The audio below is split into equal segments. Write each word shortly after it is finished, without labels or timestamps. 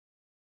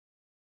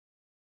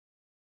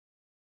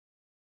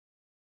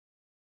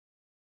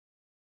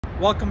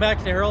Welcome back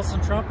to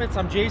Harrelson Trumpets.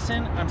 I'm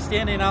Jason. I'm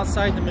standing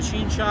outside the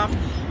machine shop,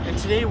 and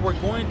today we're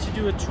going to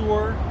do a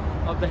tour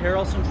of the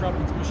Harrelson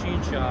Trumpets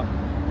machine shop.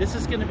 This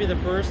is going to be the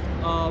first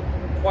of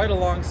quite a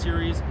long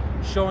series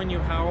showing you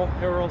how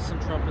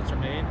Harrelson Trumpets are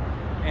made,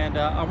 and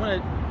I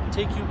want to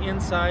take you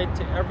inside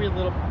to every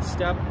little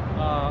step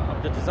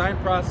of the design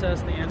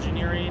process, the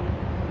engineering,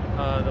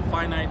 the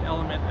finite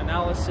element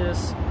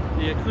analysis,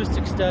 the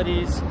acoustic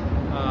studies,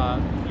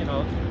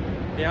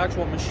 the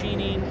actual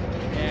machining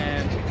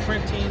and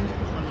printing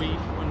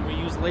when we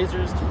use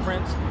lasers to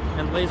print,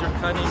 and laser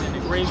cutting and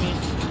engraving,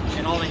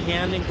 and all the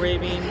hand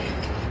engraving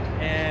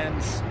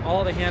and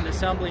all the hand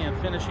assembly and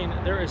finishing.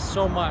 There is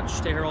so much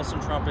to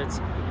Harrelson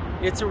Trumpets.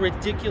 It's a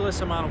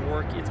ridiculous amount of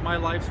work. It's my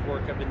life's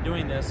work. I've been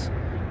doing this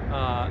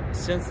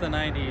since the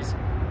 90s,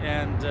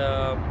 and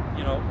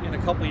in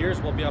a couple of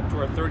years we'll be up to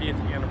our 30th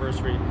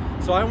anniversary.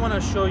 So I want to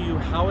show you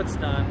how it's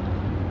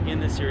done in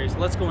this series.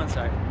 Let's go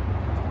inside.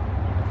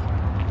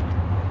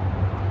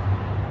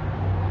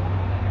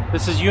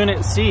 This is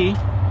Unit C,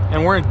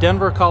 and we're in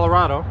Denver,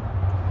 Colorado.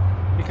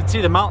 You can see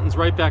the mountains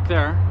right back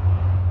there.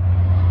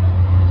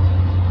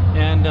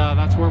 And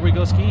that's where we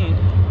go skiing.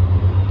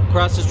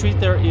 Across the street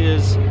there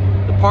is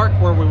the park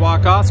where we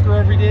walk Oscar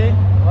every day.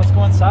 Let's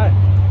go inside.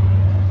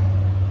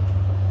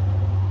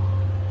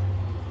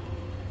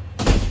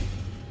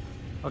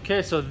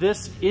 Okay, so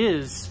this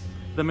is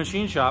the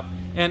machine shop.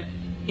 And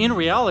in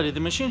reality, the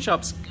machine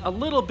shop's a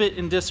little bit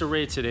in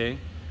disarray today.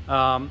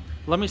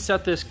 Let me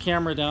set this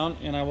camera down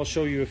and I will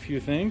show you a few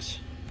things.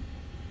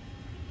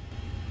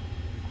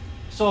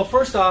 So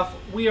first off,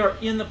 we are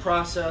in the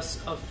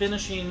process of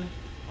finishing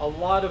a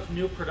lot of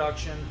new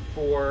production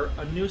for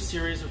a new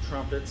series of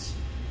trumpets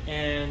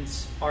and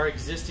our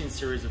existing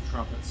series of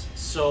trumpets.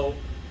 So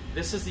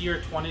this is the year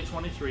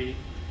 2023.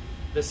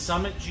 The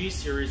Summit G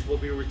series will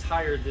be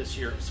retired this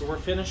year. So we're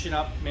finishing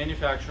up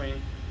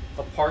manufacturing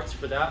of parts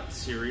for that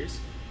series.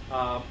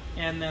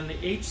 And then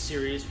the H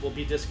series will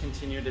be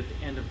discontinued at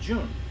the end of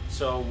June.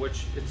 So,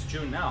 which it's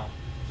June now.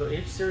 So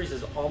H series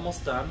is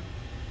almost done.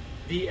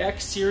 The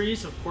X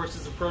series, of course,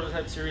 is a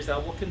prototype series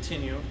that will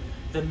continue.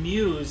 The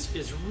Muse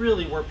is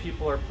really where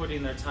people are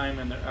putting their time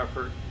and their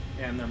effort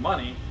and their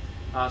money.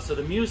 So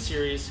the Muse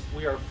series,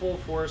 we are full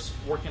force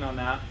working on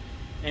that.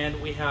 And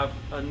we have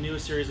a new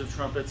series of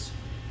trumpets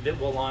that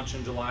will launch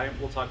in July.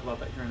 We'll talk about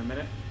that here in a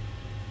minute.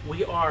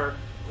 We are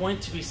going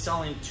to be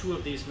selling 2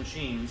 of these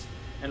machines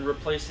and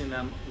replacing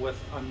them with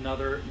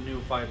another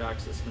new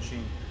 5-axis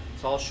machine.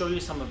 So I'll show you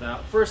some of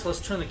that. First,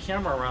 let's turn the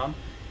camera around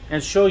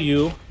and show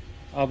you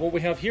what we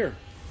have here.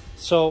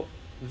 So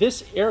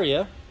this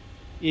area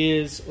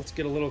is, let's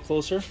get a little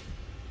closer.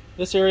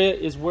 This area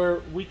is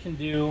where we can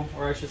do,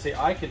 or I should say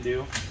I can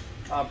do,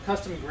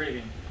 custom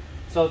engraving.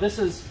 So this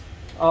is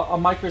a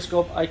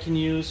microscope I can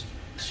use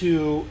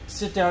to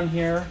sit down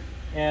here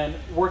and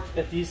work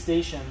at these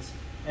stations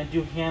and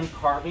do hand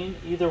carving,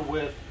 either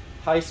with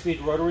high-speed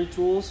rotary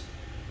tools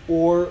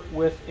or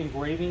with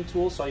engraving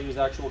tools. So I use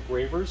actual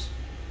gravers.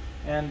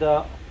 And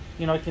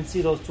you can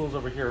see those tools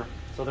over here.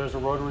 So there's a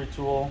rotary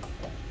tool,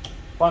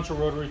 bunch of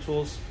rotary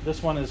tools.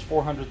 This one is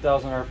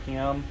 400,000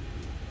 RPM.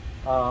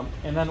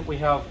 And then we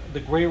have the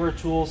graver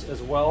tools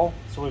as well.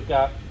 So we've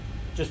got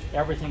just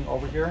everything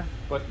over here,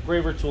 but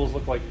graver tools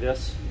look like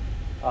this.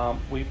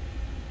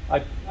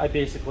 I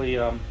basically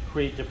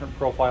create different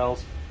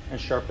profiles and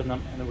sharpen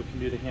them, and then we can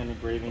do the hand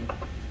engraving.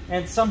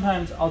 And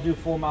sometimes I'll do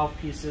full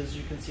mouthpieces.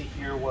 You can see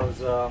here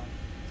was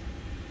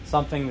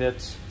something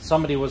that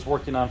somebody was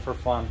working on for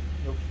fun.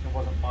 It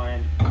wasn't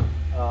mine.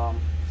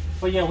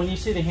 But yeah, when you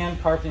see the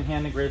hand carved and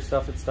hand engraved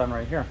stuff, it's done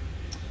right here.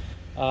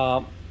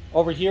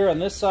 Over here on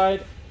this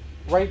side,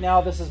 right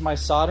now this is my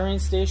soldering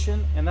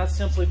station, and that's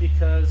simply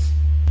because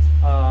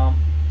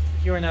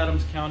here in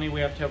Adams County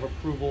we have to have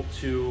approval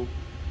to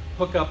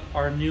hook up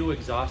our new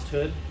exhaust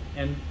hood,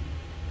 and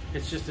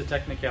it's just a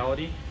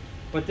technicality.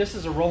 But this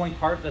is a rolling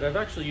cart that I've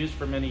actually used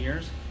for many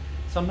years.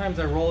 Sometimes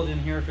I roll it in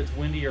here if it's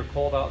windy or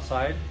cold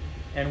outside,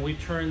 and we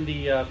turn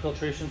the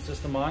filtration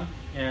system on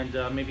and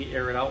maybe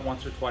air it out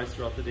once or twice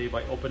throughout the day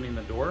by opening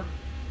the door.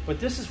 But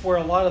this is where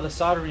a lot of the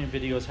soldering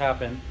videos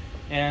happen,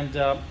 and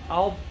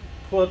I'll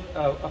put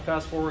a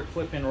fast forward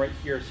clip in right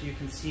here so you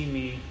can see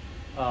me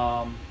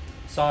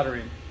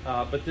soldering.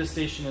 But this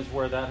station is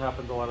where that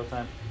happens a lot of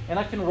times. And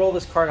I can roll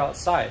this cart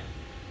outside,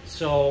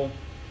 so,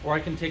 or I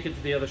can take it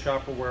to the other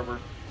shop or wherever.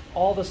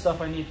 All the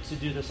stuff I need to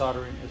do the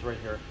soldering is right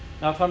here.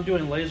 Now if I'm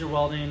doing laser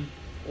welding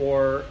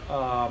or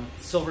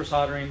silver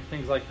soldering,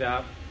 things like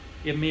that,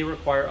 it may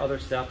require other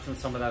steps, and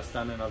some of that's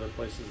done in other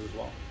places as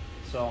well.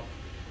 So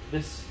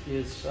this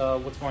is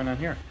what's going on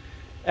here.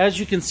 As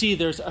you can see,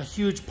 there's a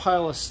huge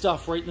pile of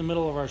stuff right in the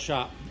middle of our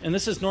shop. And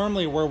this is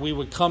normally where we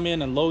would come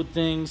in and load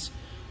things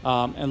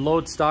and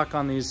load stock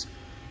on these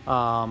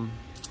on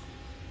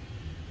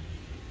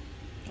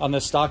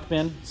this stock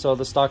bin, so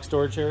the stock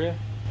storage area,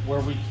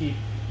 where we keep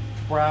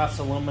brass,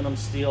 aluminum,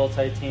 steel,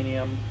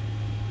 titanium,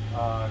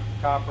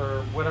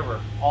 copper, whatever.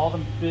 All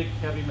the big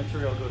heavy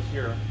material goes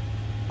here,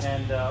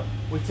 and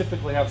we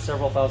typically have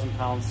several thousand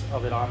pounds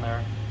of it on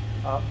there.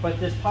 But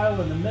this pile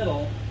in the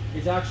middle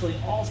is actually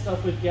all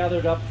stuff we've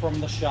gathered up from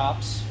the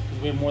shops,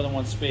 because we have more than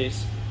one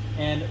space,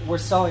 and we're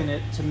selling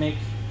it to make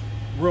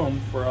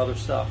room for other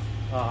stuff.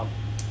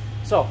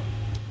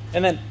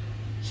 And then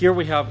here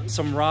we have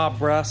some raw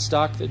brass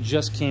stock that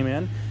just came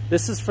in.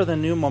 This is for the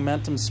new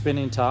Momentum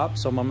spinning top,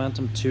 so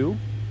Momentum 2,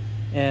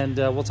 and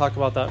we'll talk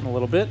about that in a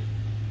little bit.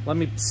 Let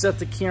me set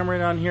the camera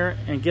down here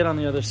and get on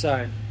the other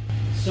side.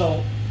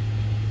 So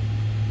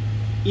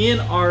in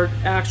our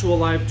actual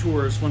live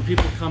tours, when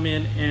people come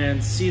in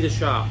and see the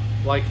shop,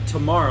 like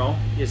tomorrow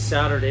is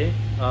Saturday,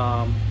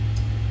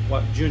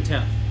 June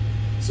 10th.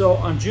 So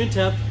on June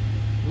 10th,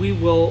 we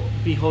will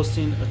be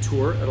hosting a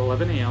tour at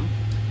 11 a.m.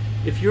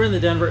 If you're in the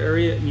Denver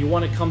area and you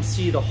want to come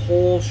see the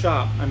whole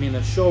shop, I mean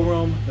the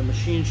showroom, the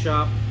machine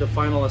shop, the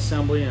final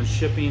assembly and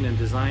shipping and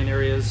design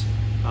areas,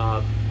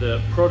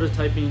 the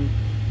prototyping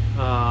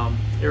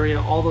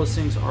area, all those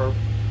things are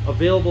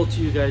available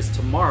to you guys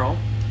tomorrow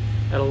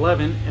at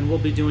 11, and we'll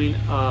be doing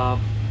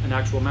an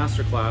actual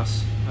master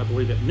class, I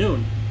believe at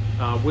noon,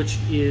 which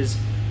is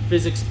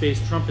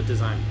physics-based trumpet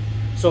design.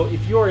 So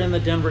if you're in the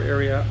Denver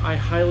area, I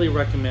highly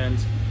recommend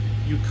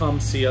you come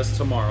see us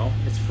tomorrow.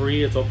 It's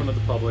free, it's open to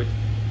the public.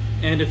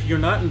 And if you're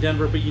not in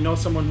Denver, but you know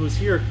someone who's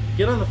here,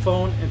 get on the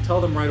phone and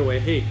tell them right away,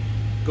 hey,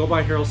 go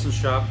by Harrelson's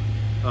shop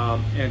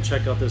and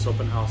check out this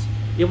open house.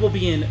 It will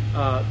be in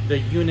the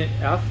Unit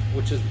F,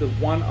 which is the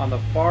one on the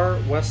far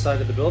west side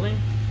of the building.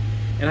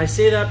 And I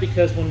say that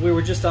because when we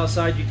were just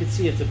outside, you could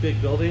see it's a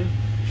big building.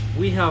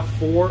 We have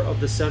 4 of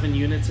the 7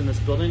 units in this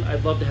building.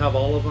 I'd love to have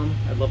all of them.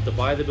 I'd love to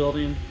buy the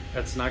building.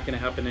 That's not going to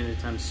happen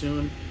anytime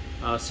soon,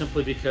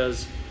 simply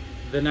because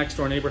the next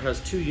door neighbor has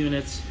 2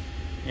 units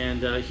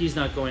and he's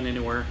not going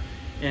anywhere.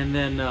 And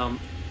then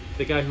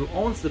the guy who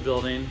owns the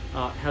building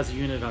has a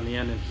unit on the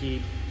end, and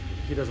he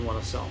doesn't want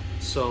to sell.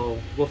 So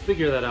we'll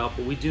figure that out,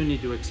 but we do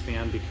need to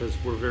expand because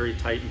we're very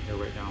tight in here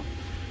right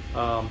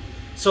now.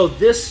 So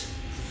this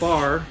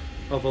bar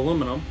of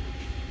aluminum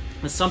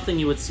is something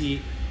you would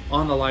see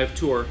on the live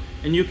tour,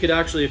 and you could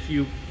actually, if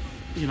you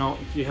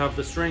have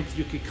the strength,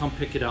 you could come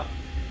pick it up.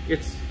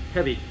 It's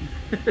heavy.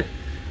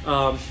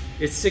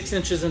 It's 6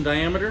 inches in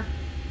diameter,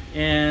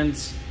 and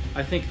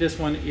I think this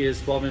one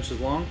is 12 inches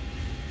long.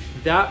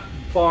 That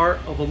bar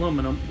of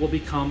aluminum will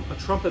become a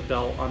trumpet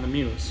bell on the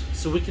Muse.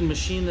 So we can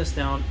machine this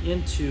down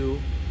into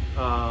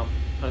a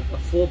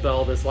full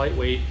bell that's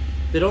lightweight,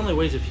 that only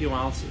weighs a few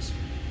ounces.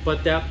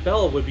 But that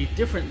bell would be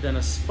different than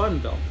a spun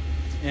bell.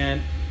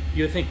 And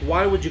you think,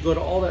 why would you go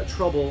to all that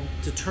trouble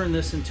to turn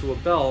this into a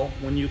bell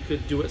when you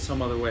could do it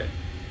some other way?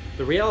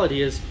 The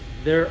reality is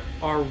there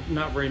are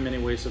not very many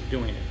ways of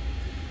doing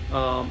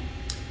it.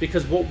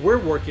 Because what we're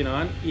working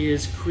on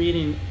is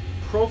creating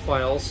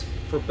profiles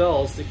for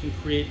bells that can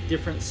create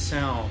different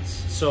sounds.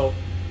 So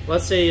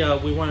let's say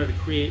we wanted to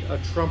create a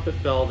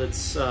trumpet bell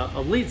that's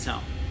a lead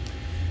sound.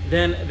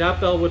 Then that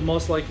bell would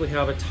most likely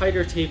have a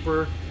tighter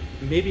taper,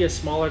 maybe a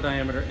smaller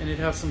diameter, and it'd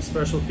have some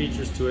special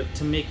features to it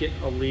to make it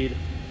a lead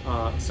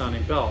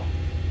sounding bell.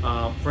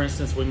 For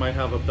instance, we might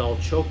have a bell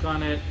choke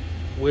on it,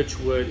 which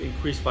would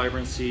increase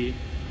vibrancy.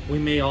 We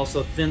may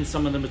also thin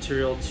some of the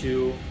material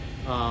to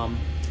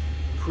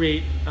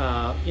create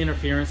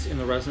interference in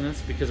the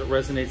resonance, because it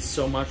resonates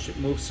so much, it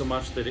moves so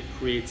much that it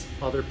creates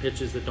other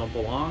pitches that don't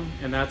belong,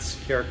 and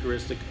that's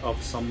characteristic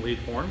of some lead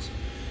horns.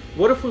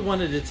 What if we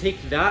wanted to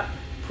take that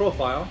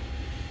profile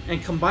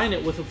and combine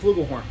it with a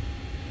flugelhorn?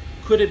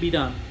 Could it be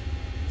done?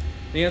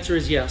 The answer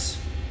is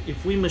yes.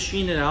 If we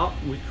machine it out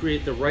and we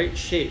create the right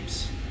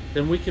shapes,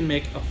 then we can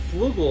make a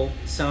flugel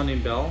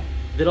sounding bell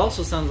that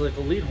also sounds like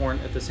a lead horn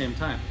at the same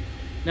time.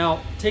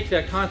 Now take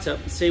that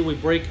concept and say we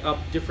break up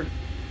different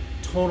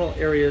tonal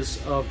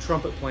areas of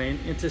trumpet playing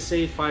into,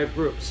 say, 5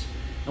 groups,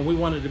 and we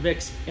wanted to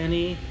mix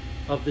any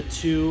of the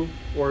 2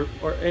 or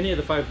any of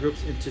the 5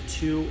 groups into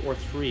 2 or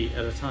 3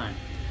 at a time.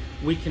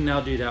 We can now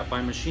do that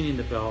by machining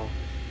the bell,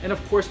 and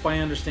of course by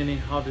understanding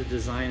how to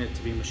design it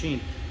to be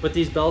machined. But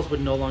these bells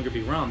would no longer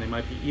be round. They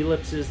might be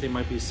ellipses, they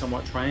might be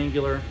somewhat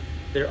triangular.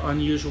 They're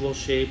unusual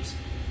shapes.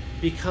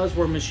 Because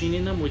we're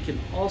machining them, we can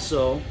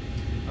also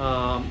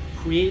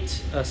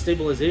create a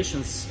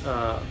stabilization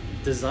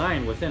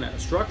design within it, a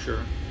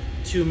structure,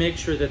 to make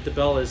sure that the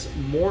bell is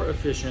more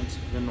efficient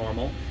than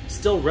normal,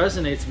 still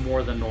resonates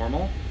more than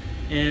normal,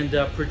 and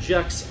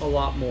projects a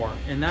lot more.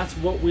 And that's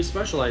what we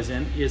specialize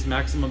in, is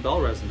maximum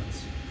bell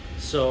resonance.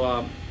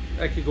 So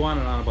I could go on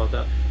and on about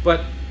that,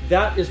 but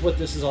that is what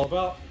this is all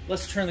about.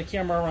 Let's turn the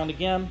camera around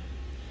again.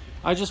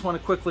 I just want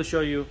to quickly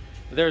show you,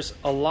 there's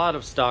a lot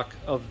of stock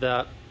of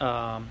that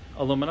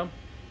aluminum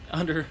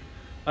under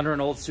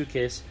an old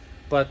suitcase,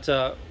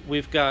 but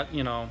we've got,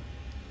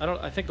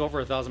 I think over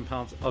 1,000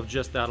 pounds of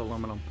just that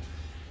aluminum.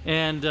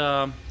 And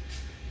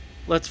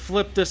let's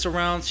flip this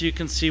around so you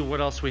can see what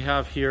else we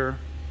have here.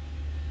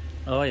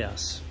 Oh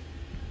yes,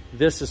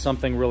 this is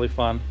something really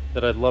fun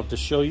that I'd love to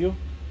show you.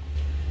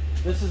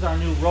 This is our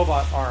new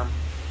robot arm.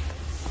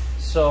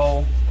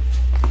 So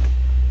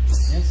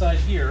inside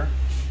here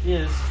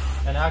is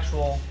an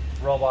actual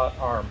robot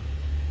arm,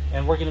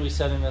 and we're going to be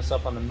setting this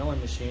up on the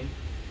milling machine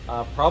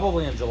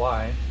probably in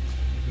July,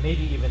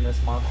 maybe even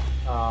this month.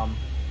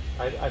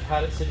 I've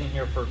had it sitting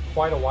here for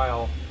quite a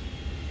while,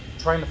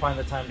 trying to find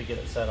the time to get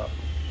it set up.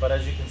 But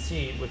as you can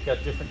see, we've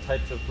got different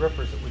types of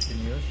grippers that we can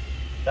use.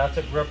 That's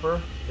a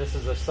gripper, this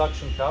is a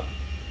suction cup,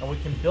 and we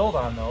can build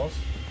on those.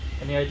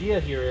 And the idea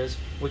here is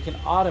we can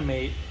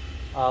automate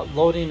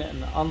loading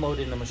and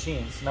unloading the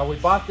machines. Now we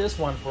bought this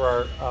one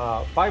for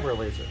our fiber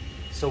laser,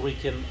 so we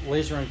can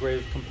laser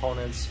engrave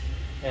components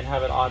and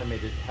have it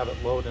automated, have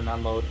it load and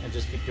unload, and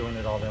just keep doing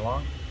it all day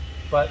long.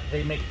 But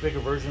they make bigger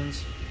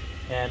versions,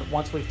 and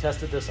once we've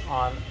tested this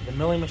on the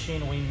milling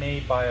machine, we may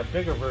buy a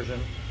bigger version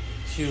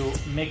to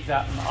make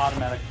that an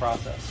automatic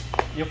process.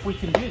 If we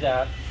can do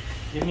that,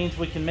 it means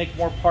we can make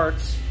more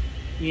parts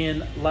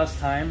in less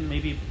time,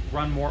 maybe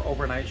run more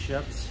overnight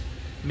shifts,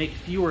 make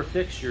fewer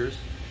fixtures,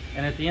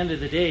 and at the end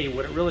of the day,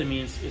 what it really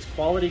means is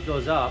quality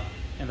goes up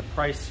and the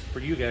price for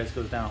you guys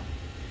goes down.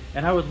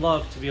 And I would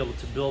love to be able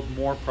to build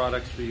more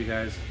products for you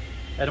guys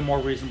at a more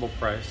reasonable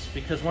price,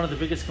 because one of the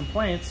biggest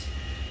complaints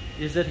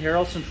is that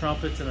Harrelson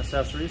Trumpets and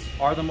accessories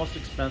are the most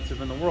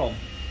expensive in the world.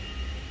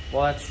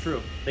 Well, that's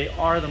true. They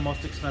are the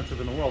most expensive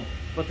in the world,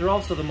 but they're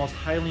also the most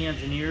highly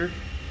engineered,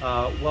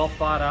 well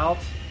thought out,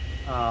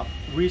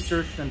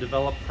 researched and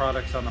developed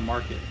products on the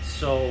market.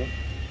 So,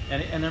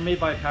 and they're made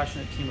by a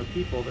passionate team of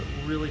people that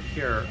really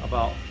care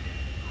about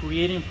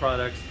creating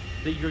products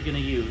that you're going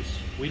to use.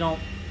 We don't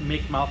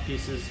make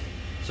mouthpieces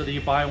so that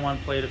you buy one,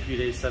 play it a few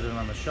days, set it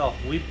on the shelf.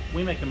 We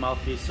make a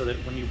mouthpiece so that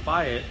when you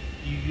buy it,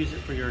 you use it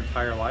for your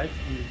entire life,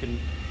 and you can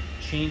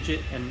change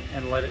it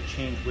and let it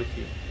change with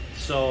you.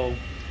 So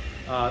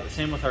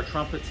same with our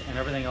trumpets and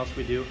everything else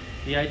we do.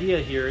 The idea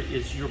here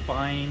is you're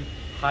buying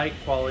high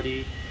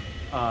quality,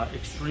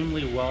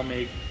 extremely well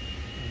made,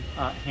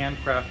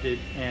 handcrafted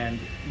and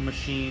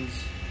machined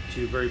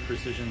to very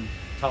precision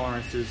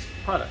tolerances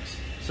products.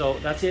 So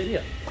that's the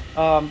idea.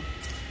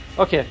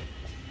 Okay,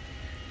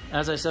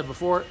 as I said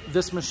before,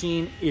 this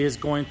machine is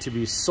going to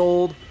be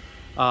sold.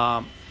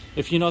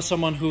 If you know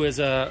someone who is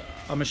a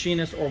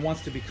machinist or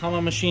wants to become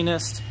a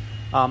machinist,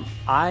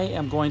 I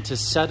am going to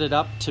set it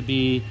up to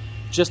be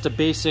just a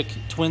basic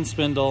twin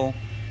spindle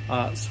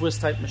Swiss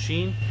type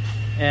machine,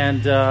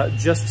 and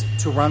just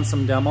to run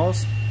some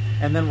demos,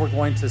 and then we're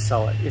going to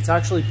sell it. It's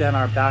actually been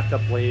our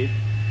backup lathe,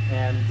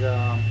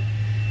 and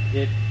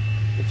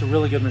it's a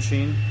really good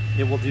machine.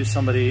 It will do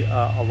somebody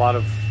a lot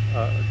of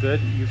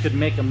good. You could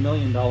make $1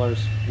 million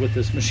with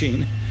this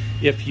machine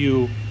if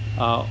you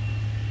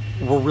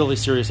were really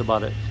serious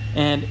about it.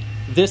 And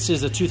this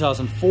is a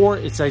 2004.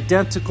 It's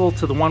identical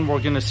to the one we're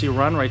going to see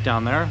run right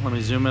down there. Let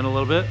me zoom in a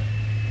little bit.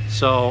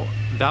 So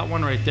that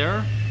one right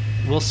there,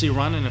 we'll see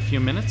run in a few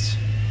minutes.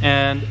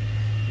 And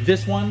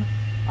this one,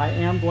 I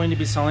am going to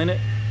be selling it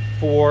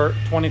for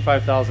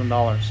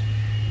 $25,000.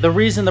 The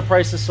reason the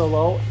price is so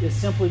low is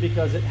simply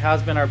because it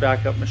has been our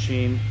backup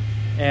machine,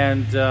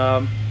 and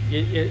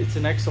it's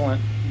an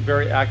excellent,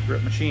 very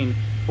accurate machine,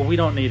 but we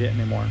don't need it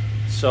anymore.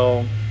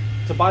 So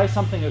to buy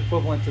something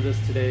equivalent to this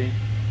today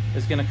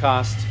is going to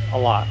cost a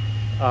lot.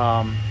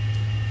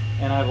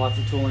 And I have lots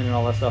of tooling and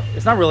all that stuff.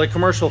 It's not really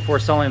commercial for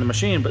selling the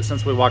machine, but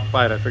since we walked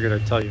by it, I figured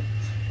I'd tell you.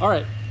 All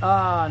right,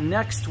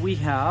 next we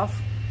have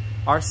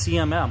our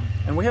CMM,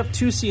 and we have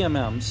two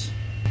CMMs.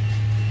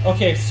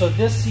 Okay, so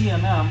this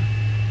CMM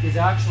is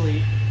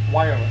actually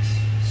wireless.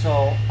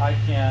 So I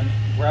can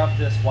grab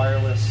this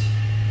wireless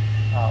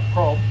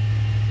probe,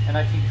 and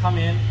I can come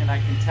in and I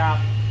can tap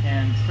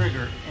and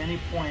trigger any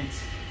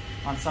points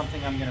on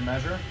something I'm gonna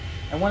measure.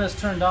 And when it's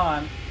turned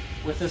on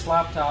with this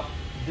laptop,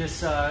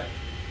 this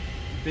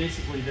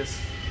basically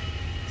this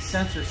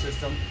sensor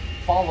system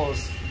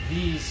follows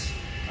these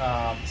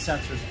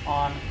sensors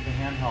on the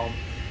handheld,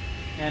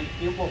 and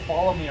it will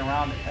follow me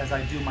around as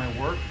I do my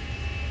work,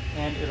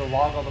 and it'll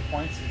log all the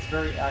points. It's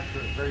very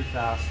accurate, very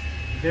fast,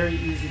 very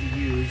easy to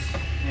use,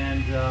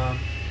 and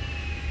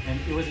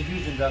it was a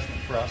huge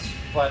investment for us,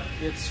 but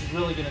it's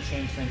really going to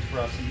change things for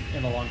us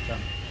in the long term.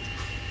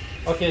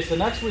 Okay, so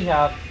next we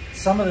have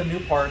some of the new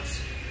parts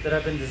that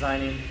I've been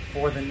designing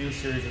for the new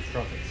series of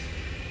trumpets.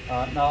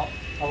 Now,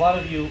 a lot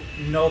of you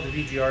know the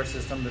VGR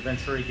system, the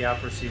Venturi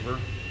gap receiver,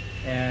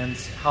 and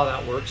how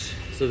that works.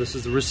 So this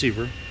is the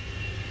receiver,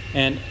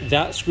 and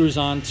that screws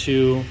on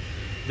to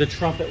the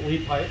trumpet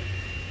lead pipe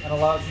and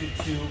allows you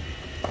to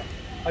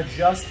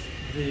adjust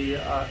the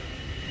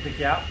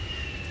gap,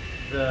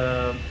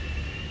 the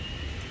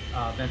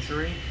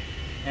Venturi,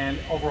 and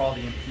overall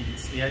the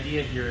impedance. The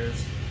idea here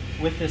is,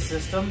 with this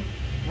system,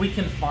 we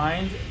can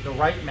find the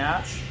right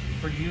match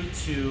for you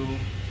to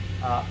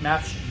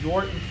match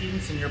your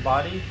impedance in your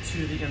body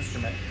to the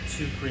instrument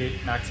to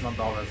create maximum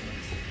bell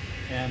resonance.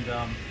 And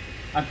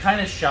I'm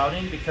kind of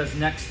shouting because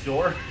next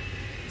door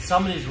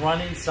somebody's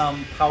running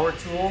some power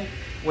tool,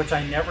 which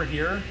I never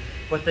hear,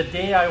 but the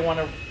day I want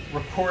to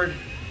record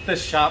the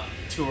shop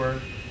tour,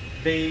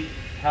 they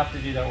have to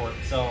do that work.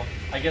 So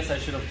I guess I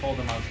should have told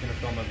them I was going to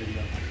film a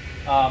video.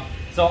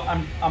 So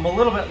I'm a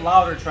little bit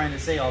louder trying to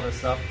say all this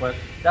stuff, but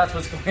that's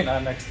what's going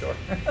on next door.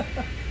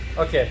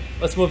 Okay,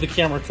 let's move the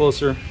camera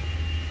closer.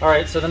 All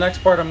right, so the next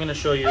part I'm going to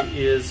show you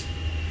is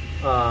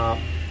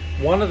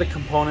one of the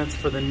components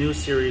for the new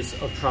series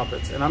of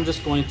trumpets, and I'm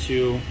just going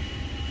to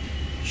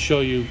show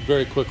you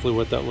very quickly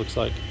what that looks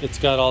like. It's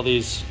got all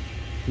these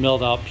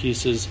milled out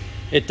pieces.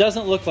 It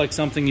doesn't look like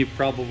something you've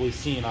probably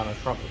seen on a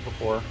trumpet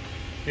before.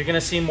 You're going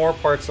to see more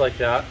parts like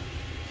that.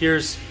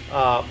 Here's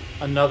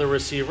another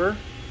receiver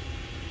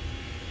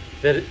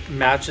that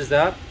matches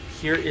that.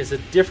 Here is a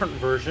different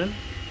version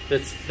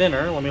that's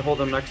thinner. Let me hold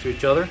them next to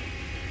each other.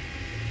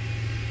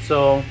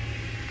 So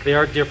they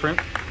are different,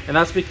 and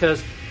that's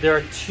because there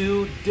are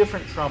two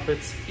different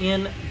trumpets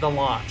in the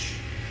launch.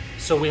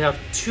 So we have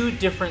two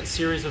different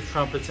series of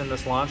trumpets in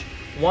this launch.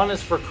 One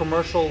is for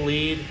commercial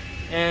lead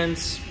and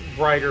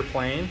brighter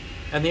playing,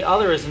 and the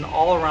other is an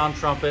all-around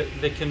trumpet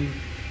that can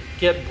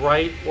get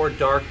bright or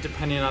dark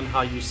depending on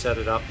how you set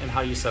it up and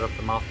how you set up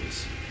the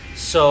mouthpiece.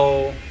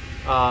 So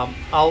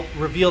I'll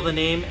reveal the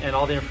name and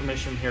all the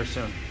information here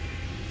soon.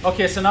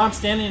 Okay, so now I'm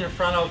standing in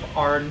front of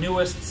our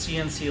newest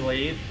CNC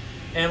lathe.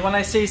 And when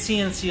I say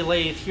CNC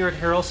lathe, here at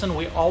Harrelson,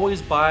 we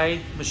always buy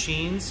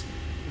machines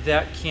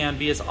that can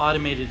be as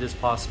automated as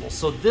possible.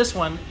 So this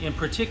one in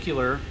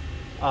particular,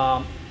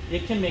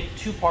 it can make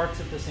two parts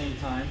at the same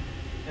time,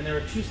 and there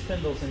are two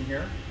spindles in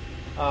here.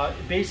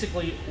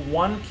 Basically,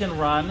 one can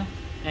run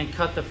and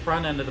cut the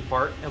front end of the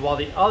part, and while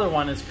the other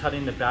one is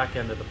cutting the back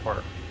end of the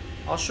part.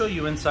 I'll show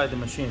you inside the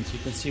machine so you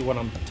can see what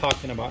I'm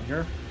talking about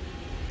here.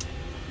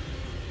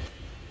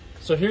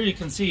 So here you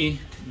can see,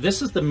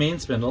 this is the main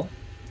spindle,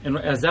 and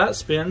as that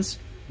spins,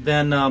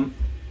 then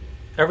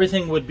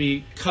everything would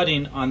be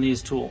cutting on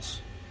these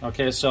tools.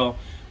 Okay, so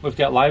we've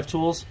got live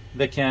tools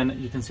that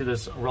you can see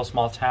there's a real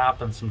small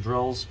tap and some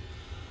drills.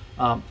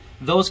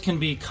 Those can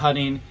be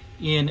cutting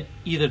in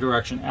either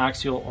direction,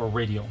 axial or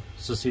radial.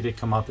 So see, they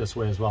come out this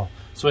way as well.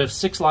 So we have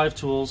 6 live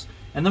tools,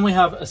 and then we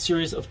have a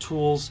series of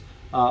tools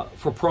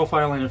for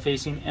profiling and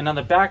facing. And on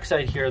the back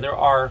side here, there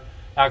are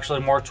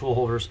actually more tool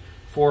holders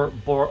for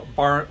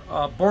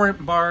boring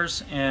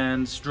bars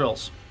and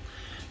drills.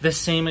 The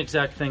same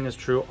exact thing is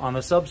true on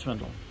the sub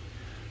spindle.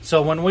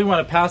 So when we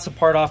want to pass a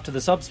part off to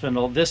the sub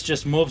spindle, this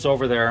just moves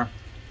over there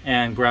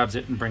and grabs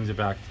it and brings it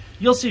back.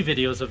 You'll see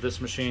videos of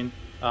this machine,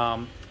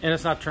 and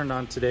it's not turned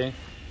on today,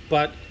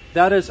 but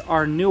that is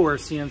our newer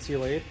CNC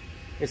lathe.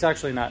 It's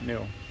actually not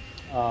new.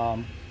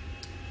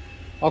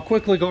 I'll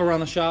quickly go around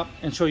the shop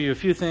and show you a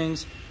few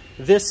things.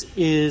 This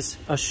is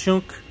a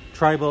Schunk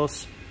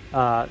Tribos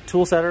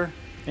tool setter,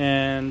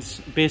 and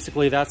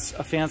basically that's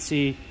a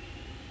fancy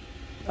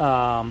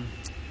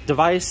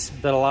device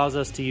that allows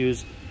us to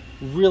use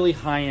really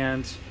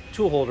high-end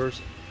tool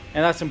holders,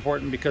 and that's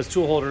important because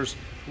tool holders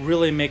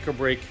really make or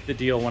break the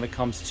deal when it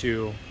comes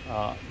to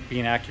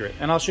being accurate.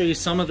 And I'll show you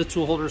some of the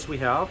tool holders we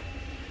have.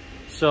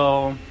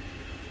 So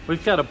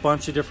we've got a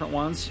bunch of different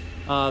ones.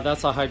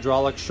 That's a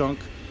hydraulic Schunk.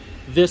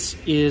 This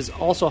is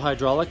also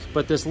hydraulic,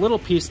 but this little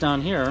piece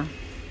down here,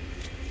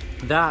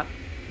 that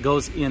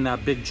goes in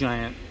that big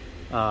giant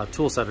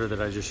tool setter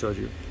that I just showed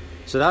you.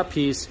 So that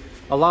piece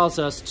allows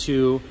us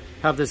to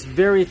have this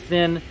very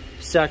thin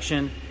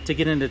section to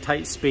get into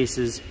tight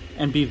spaces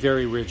and be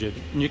very rigid.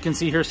 And you can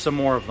see here's some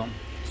more of them.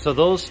 So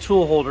those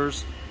tool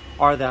holders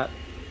are that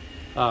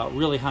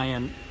really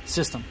high-end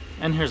system.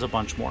 And here's a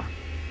bunch more.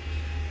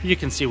 You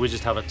can see we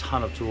just have a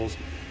ton of tools.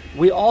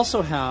 We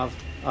also have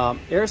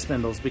air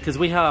spindles because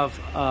we have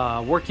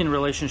a working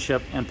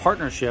relationship and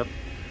partnership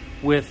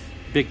with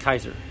Big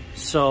Kaiser.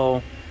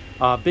 So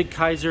Big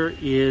Kaiser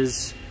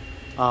is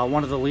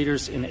one of the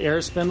leaders in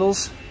air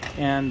spindles,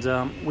 and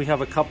we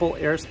have a couple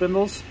air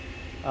spindles.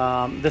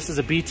 This is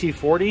a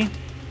BT40,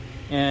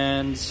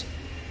 and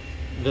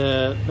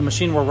the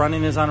machine we're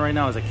running is on right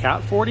now is a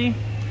Cat 40,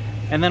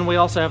 and then we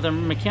also have their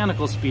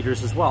mechanical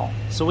speeders as well.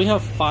 So we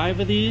have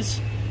 5 of these,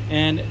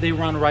 and they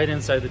run right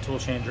inside the tool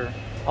changer,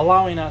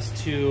 allowing us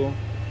to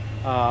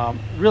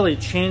really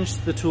change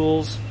the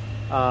tools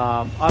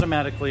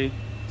automatically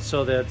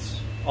so that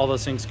all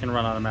those things can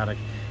run automatic.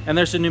 And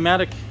there's a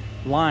pneumatic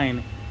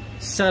line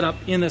set up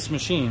in this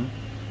machine.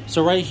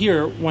 So right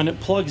here, when it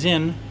plugs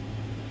in,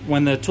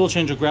 when the tool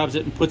changer grabs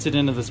it and puts it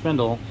into the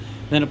spindle,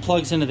 then it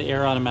plugs into the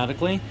air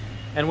automatically,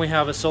 and we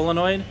have a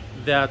solenoid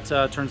that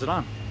turns it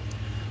on.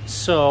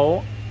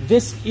 So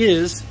this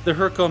is the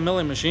Herco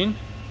milling machine,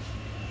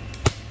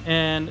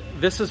 and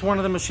this is one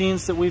of the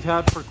machines that we've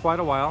had for quite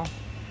a while.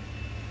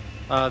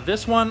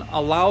 This one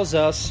allows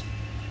us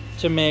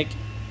to make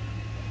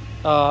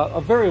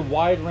a very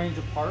wide range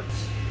of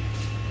parts,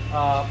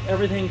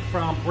 everything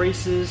from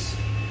braces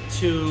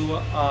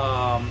to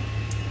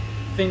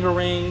finger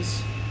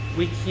rings.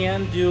 We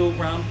can do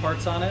round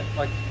parts on it,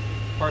 like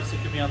parts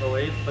that could be on the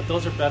lathe, but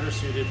those are better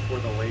suited for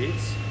the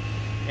lathes.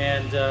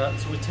 And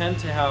so we tend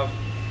to have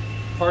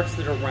parts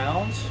that are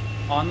round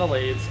on the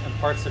lathes and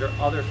parts that are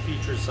other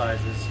feature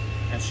sizes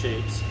and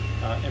shapes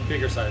and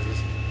bigger sizes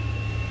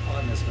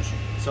on this machine.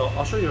 So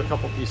I'll show you a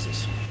couple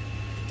pieces.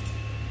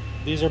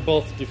 These are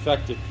both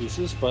defective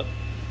pieces, but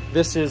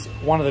this is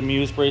one of the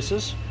Muse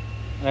braces.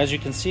 And as you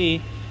can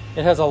see,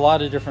 it has a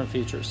lot of different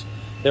features.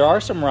 There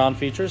are some round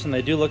features, and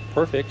they do look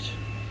perfect.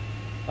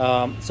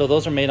 So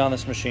those are made on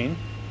this machine.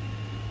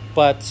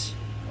 But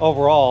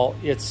overall,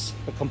 it's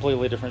a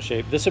completely different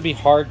shape. This would be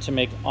hard to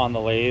make on the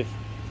lathe.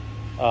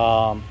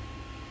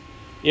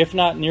 if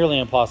not nearly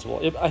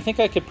impossible. I think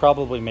I could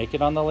probably make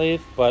it on the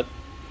lathe, but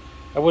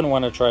I wouldn't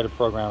want to try to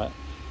program it.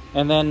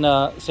 And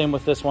then same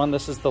with this one.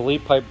 This is the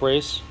lead pipe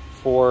brace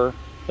for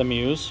the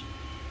Muse.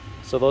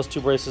 So those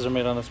two braces are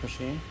made on this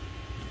machine.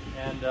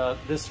 And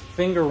this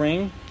finger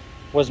ring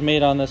was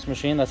made on this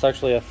machine. That's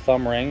actually a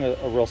thumb ring,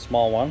 a real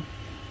small one,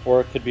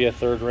 or it could be a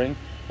third ring.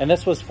 And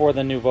this was for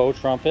the Nouveau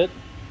trumpet,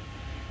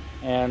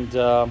 and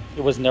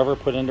it was never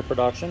put into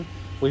production.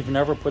 We've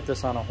never put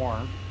this on a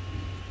horn.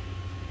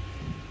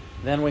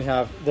 Then we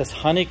have this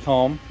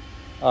honeycomb,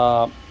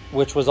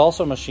 which was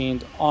also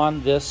machined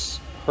on this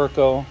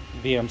Herco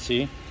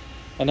VMC.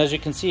 And as you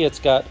can see, it's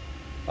got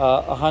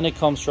a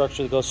honeycomb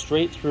structure that goes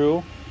straight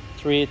through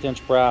 3/8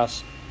 inch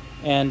brass.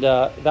 And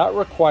that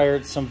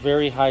required some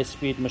very high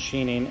speed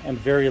machining and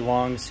very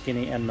long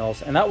skinny end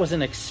mills. And that was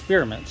an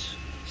experiment.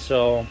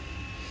 So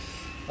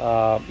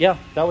yeah,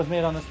 that was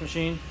made on this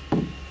machine.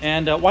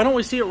 And why don't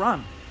we see it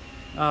run?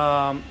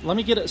 Let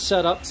me get it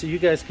set up so you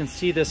guys can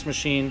see this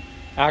machine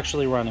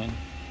actually running.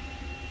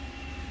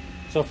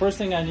 So first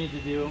thing I need to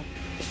do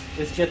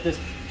is get this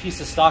piece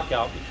of stock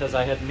out, because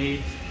I had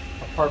made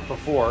a part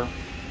before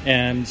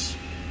and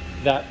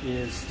that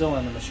is still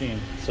in the machine.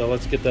 So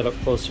let's get that up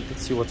close so you can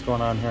see what's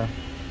going on here.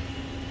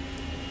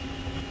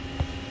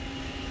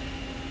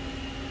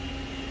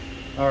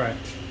 All right.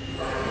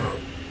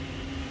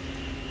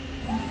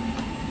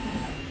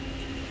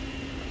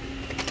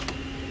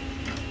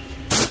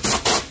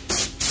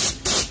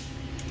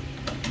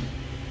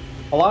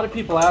 A lot of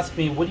people ask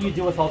me, what do you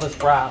do with all this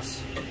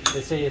brass?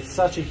 They say it's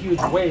such a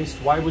huge waste.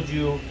 Why would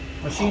you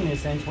machine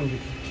these things when you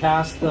can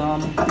cast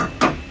them,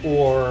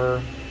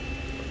 or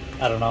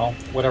I don't know,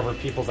 whatever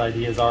people's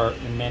ideas are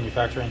in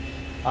manufacturing.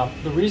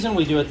 The reason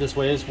we do it this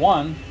way is,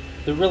 one,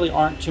 there really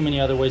aren't too many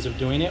other ways of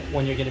doing it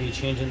when you're going to be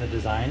changing the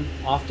design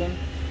often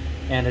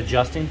and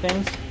adjusting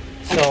things.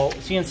 So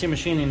CNC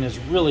machining is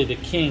really the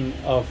king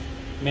of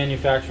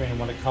manufacturing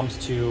when it comes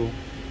to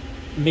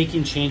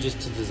making changes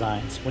to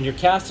designs. When you're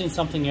casting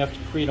something, you have to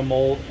create a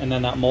mold, and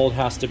then that mold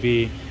has to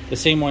be the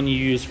same one you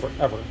use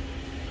forever.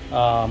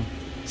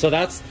 So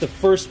that's the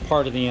first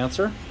part of the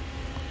answer.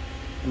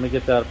 Let me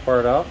get that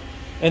part out.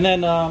 And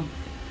then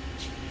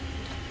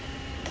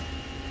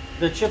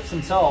the chips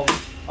themselves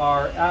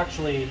are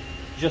actually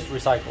just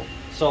recycled.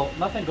 So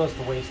nothing goes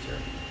to waste here.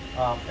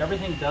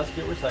 Everything does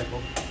get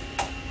recycled.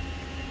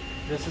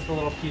 This is the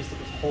little piece that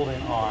was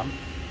holding on.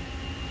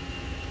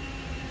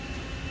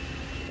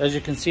 As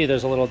you can see,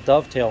 there's a little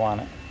dovetail on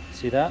it.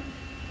 See that?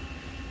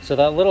 So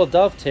that little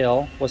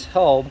dovetail was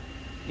held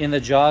in the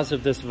jaws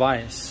of this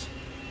vise.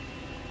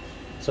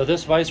 So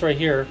this vise right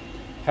here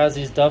has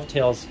these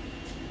dovetails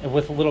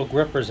with little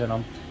grippers in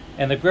them,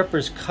 and the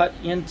grippers cut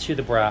into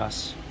the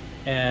brass,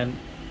 and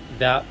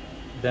that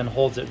then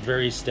holds it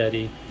very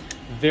steady,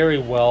 very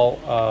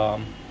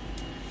well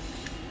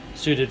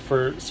suited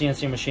for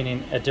CNC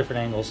machining at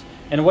different angles.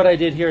 And what I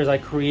did here is I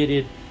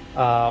created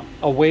a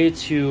way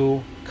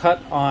to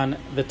cut on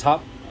the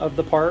top of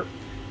the part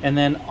and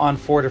then on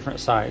 4 different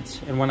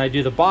sides. And when I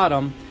do the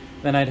bottom,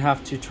 then I'd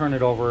have to turn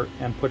it over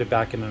and put it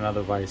back in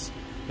another vise.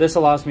 This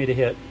allows me to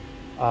hit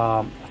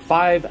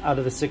 5 out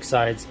of the 6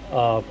 sides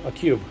of a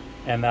cube,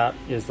 and that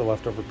is the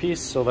leftover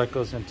piece. So that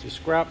goes into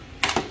scrap,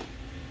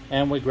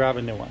 and we grab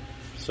a new one.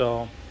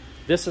 So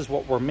this is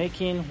what we're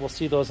making. We'll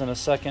see those in a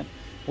second.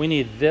 We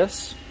need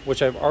this,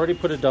 which I've already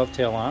put a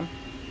dovetail on,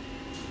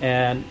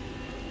 and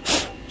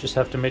just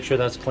have to make sure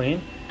that's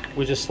clean.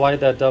 We just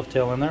slide that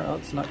dovetail in there. Oh,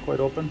 it's not quite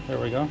open. There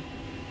we go.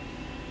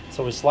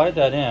 So we slide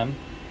that in.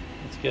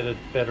 Let's get a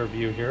better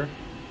view here.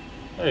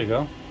 There you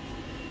go.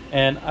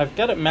 And I've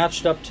got it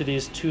matched up to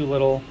these 2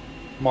 little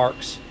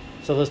marks.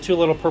 So those 2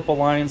 little purple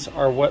lines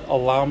are what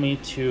allow me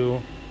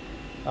to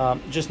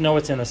just know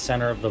it's in the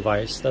center of the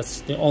vise.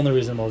 That's the only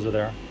reason those are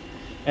there.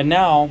 And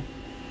now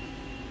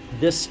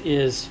this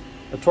is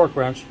a torque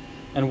wrench,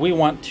 and we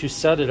want to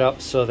set it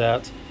up so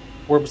that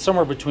we're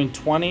somewhere between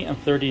 20 and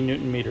 30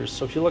 Newton meters.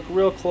 So if you look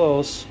real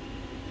close,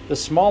 the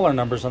smaller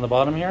numbers on the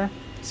bottom here,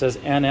 it says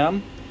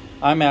NM.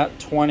 I'm at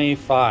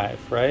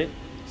 25, right?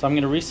 So I'm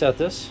going to reset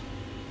this,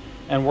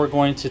 and we're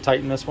going to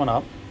tighten this one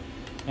up.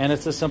 And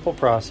it's a simple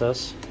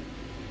process.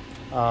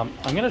 I'm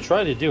going to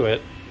try to do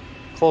it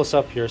close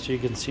up here so you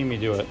can see me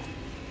do it.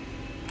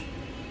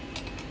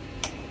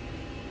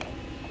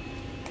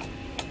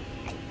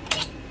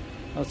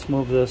 Let's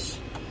move this.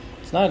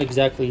 It's not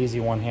exactly easy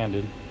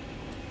one-handed.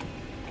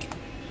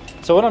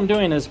 So what I'm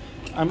doing is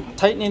I'm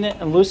tightening it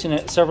and loosening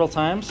it several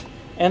times.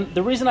 And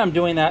the reason I'm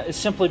doing that is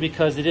simply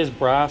because it is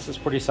brass, it's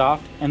pretty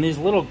soft, and these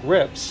little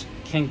grips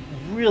can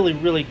really,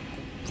 really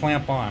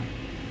clamp on.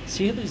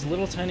 See these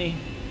little tiny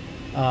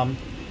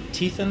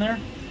teeth in there?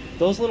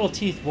 Those little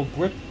teeth will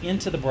grip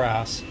into the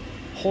brass,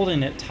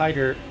 holding it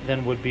tighter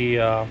than would be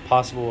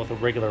possible with a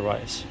regular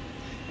vise.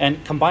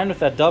 And combined with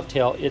that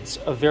dovetail, it's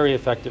a very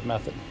effective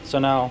method. So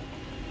now,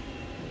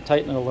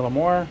 tighten it a little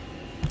more.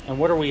 And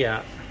what are we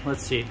at?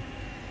 Let's see.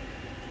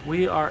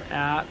 We are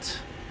at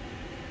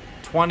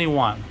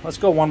 21. Let's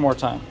go one more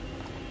time.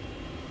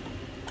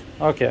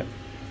 Okay,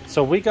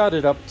 so we got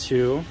it up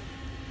to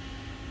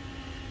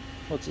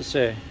what's it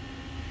say?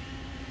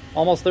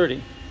 Almost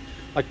 30,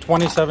 like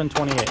 27,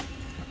 28.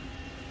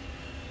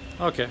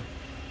 Okay,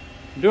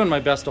 I'm doing my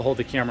best to hold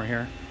the camera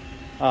here.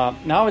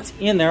 Now it's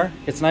in there,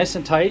 it's nice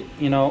and tight.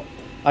 You know,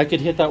 I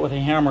could hit that with a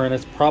hammer and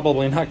it's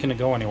probably not going to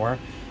go anywhere,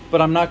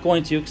 but I'm not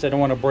going to because I don't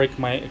want to break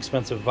my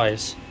expensive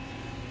vise.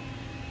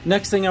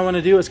 Next thing I want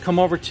to do is come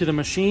over to the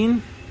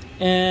machine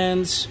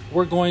and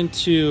we're going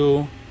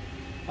to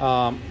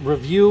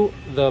review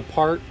the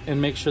part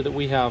and make sure that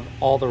we have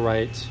all the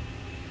right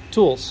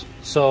tools.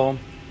 So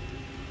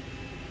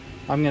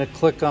I'm going to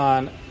click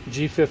on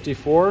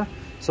G54.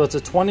 So it's a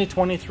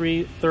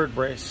 2023 third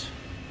brace.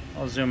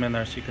 I'll zoom in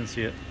there so you can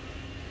see it.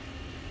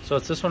 So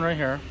it's this one right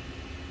here.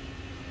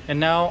 And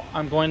now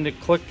I'm going to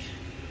click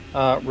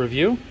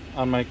review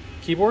on my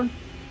keyboard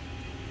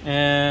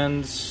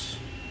and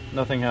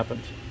nothing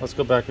happened. Let's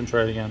go back and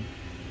try it again.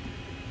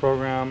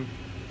 Program,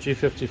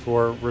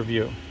 G54,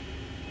 review.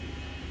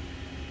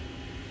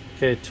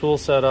 Okay, tool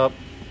setup.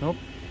 Nope.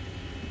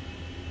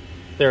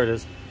 There it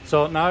is.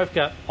 So now I've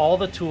got all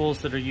the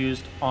tools that are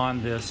used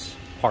on this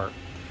part.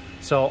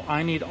 So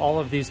I need all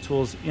of these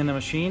tools in the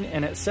machine,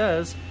 and it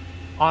says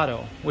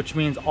auto, which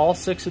means all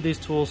 6 of these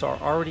tools are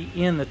already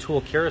in the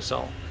tool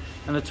carousel.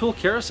 And the tool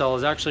carousel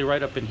is actually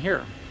right up in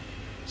here.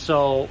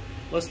 So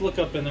let's look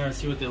up in there and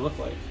see what they look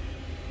like.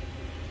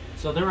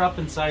 So they're up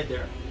inside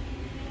there.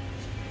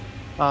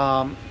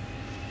 And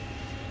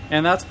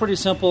that's pretty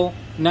simple.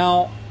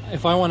 Now,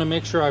 if I want to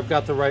make sure I've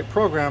got the right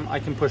program, I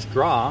can push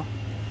draw.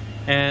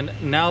 And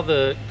now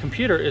the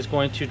computer is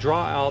going to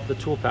draw out the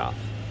toolpath.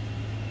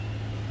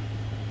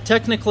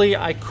 Technically,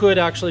 I could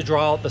actually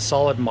draw out the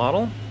solid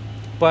model,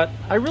 but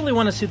I really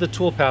want to see the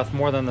toolpath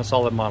more than the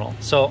solid model.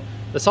 So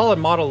the solid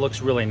model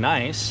looks really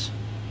nice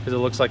because it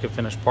looks like a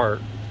finished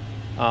part,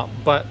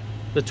 but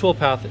the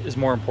toolpath is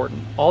more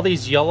important. All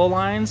these yellow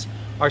lines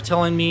are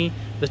telling me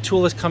the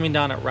tool is coming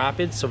down at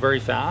rapid, so very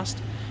fast,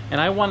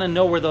 and I want to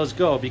know where those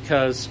go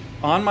because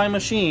on my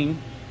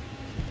machine,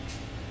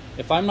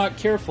 if I'm not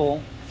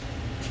careful,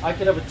 I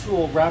could have a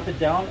tool rapid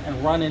down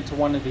and run into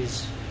one of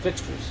these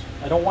fixtures.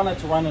 I don't want it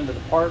to run into the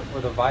part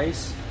or the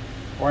vise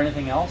or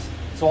anything else.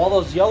 So all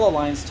those yellow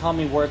lines tell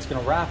me where it's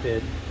going to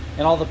rapid,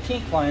 and all the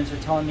pink lines are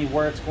telling me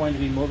where it's going to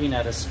be moving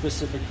at a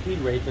specific feed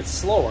rate that's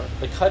slower,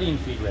 the cutting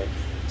feed rate.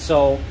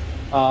 So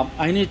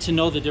I need to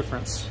know the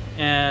difference,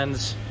 and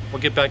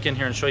we'll get back in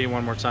here and show you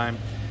one more time.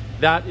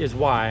 That is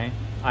why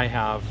I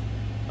have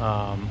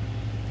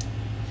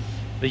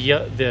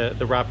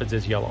the rapids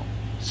is yellow.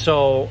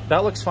 So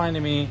that looks fine to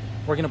me.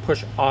 We're going to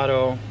push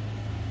auto.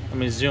 Let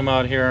me zoom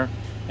out here.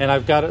 And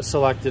I've got it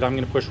selected. I'm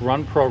going to push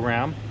run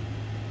program,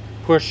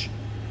 press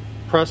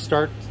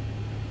start,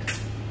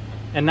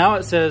 and now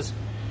it says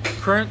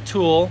current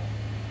tool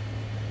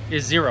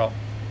is 0.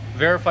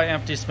 Verify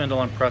empty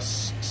spindle and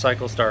press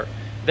cycle start.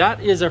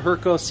 That is a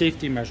Herco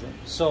safety measure.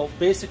 So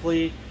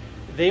basically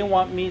they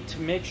want me to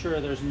make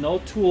sure there's no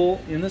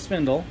tool in the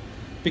spindle,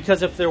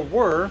 because if there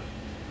were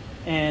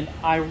and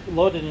I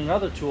loaded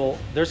another tool,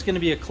 there's going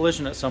to be a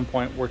collision at some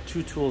point where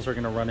 2 tools are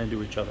going to run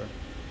into each other.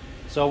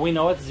 So we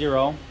know it's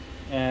 0.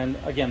 And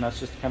again, that's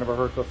just kind of a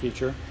Herco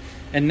feature.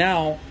 And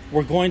now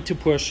we're going to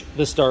push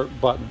the start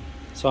button.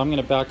 So I'm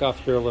going to back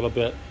off here a little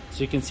bit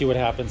so you can see what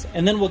happens.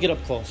 And then we'll get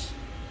up close.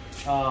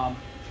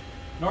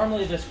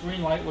 Normally this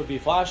green light would be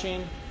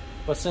flashing,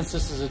 but since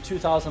this is a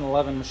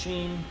 2011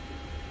 machine,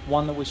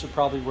 one that we should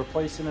probably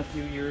replace in a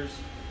few years,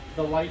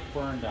 the light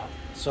burned out.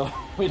 So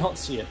we don't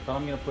see it, but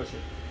I'm going to push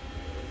it.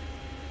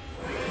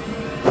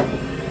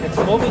 It's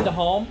moving to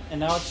home,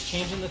 and now it's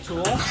changing the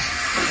tool. There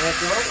it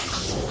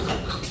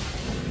goes.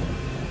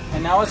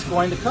 And now it's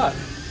going to cut.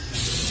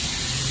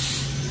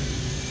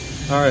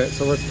 All right,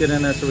 so let's get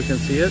in there so we can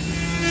see it.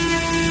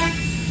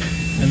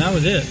 And that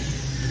was it.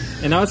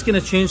 And now it's going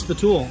to change the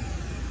tool.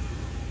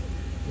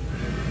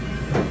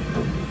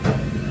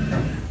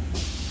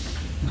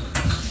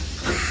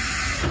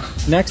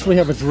 Next we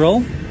have a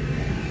drill.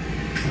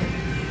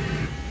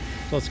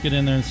 So let's get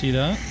in there and see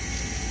that.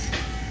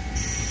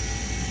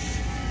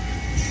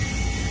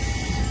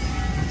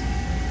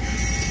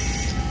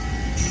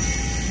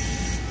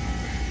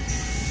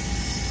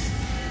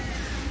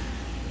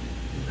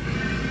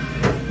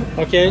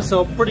 Okay,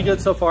 so pretty good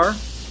so far.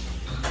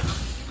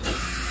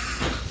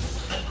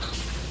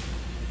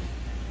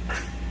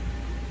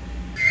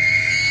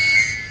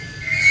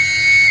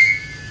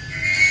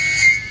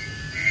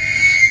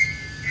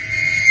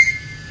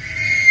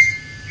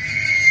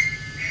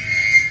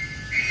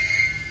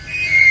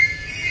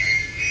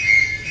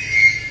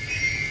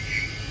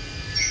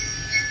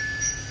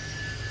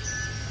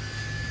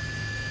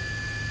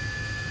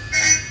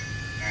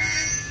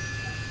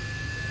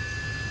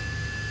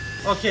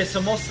 Okay,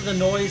 so most of the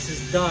noise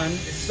is done.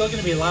 It's still going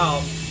to be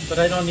loud, but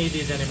I don't need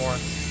these anymore.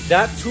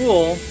 That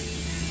tool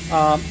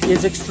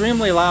is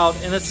extremely loud,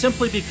 and it's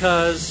simply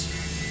because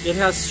it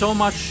has so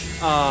much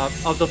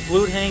of the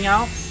flute hang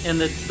out, and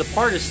the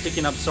part is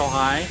sticking up so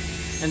high,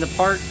 and the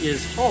part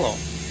is hollow.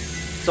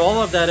 So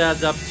all of that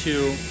adds up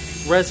to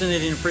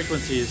resonating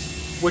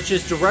frequencies, which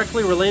is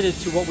directly related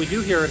to what we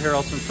do here at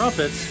Harrelson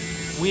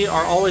Trumpets. we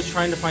are always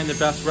trying to find the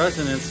best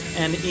resonance,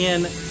 and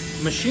in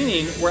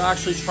machining, we're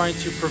actually trying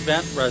to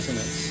prevent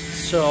resonance.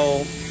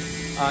 So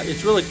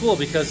it's really cool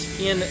because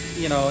in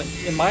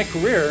my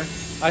career,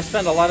 I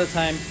spend a lot of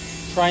time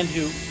trying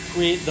to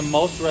create the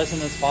most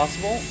resonance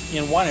possible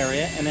in one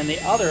area, and in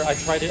the other, I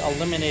try to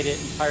eliminate it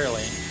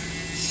entirely.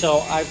 So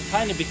I've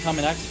kind of become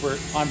an expert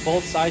on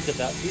both sides of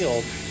that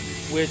field,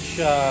 which,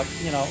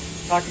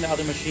 talking to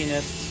other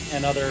machinists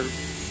and other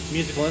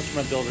musical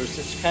instrument builders,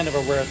 it's kind of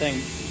a rare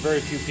thing. Very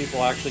few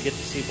people actually get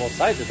to see both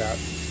sides of that.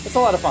 It's a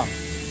lot of fun.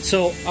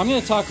 So I'm going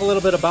to talk a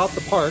little bit about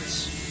the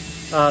parts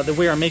that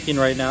we are making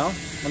right now.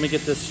 Let me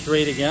get this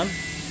straight again.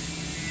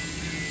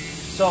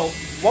 So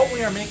what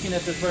we are making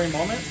at this very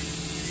moment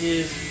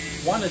is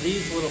one of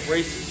these little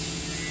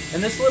braces.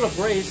 And this little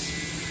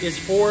brace is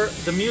for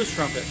the Muse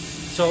trumpet.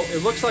 So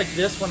it looks like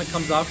this when it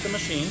comes off the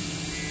machine.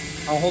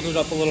 I'll hold it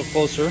up a little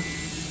closer.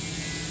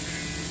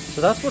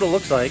 So that's what it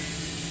looks like.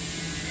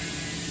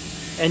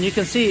 And you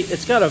can see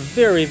it's got a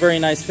very, very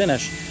nice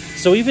finish.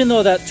 So even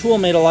though that tool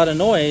made a lot of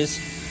noise,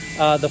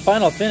 the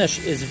final finish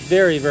is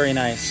very, very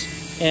nice.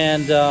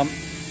 And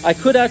I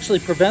could actually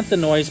prevent the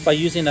noise by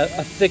using a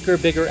thicker,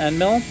 bigger end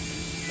mill,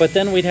 but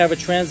then we'd have a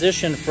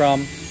transition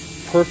from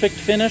perfect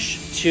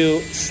finish to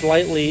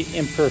slightly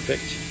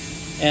imperfect.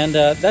 And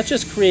that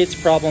just creates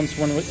problems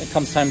when it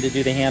comes time to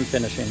do the hand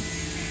finishing.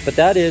 But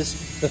that is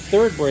the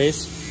third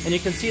brace, and you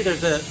can see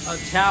there's a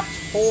tapped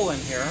hole in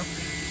here,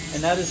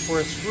 and that is for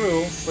a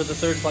screw for the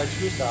third slide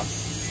screw stop.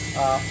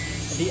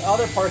 The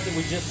other part that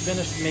we just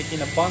finished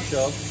making a bunch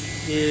of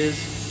is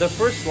the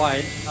first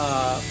slide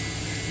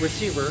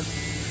receiver,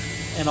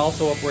 and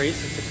also a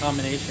brace. It's a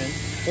combination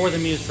for the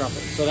Muse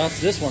trumpet. So that's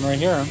this one right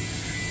here.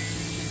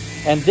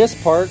 And this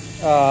part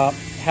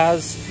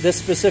this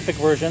specific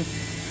version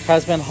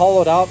has been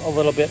hollowed out a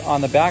little bit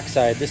on the back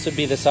side. This would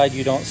be the side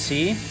you don't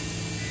see.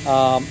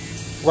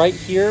 Right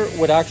here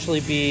would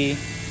actually be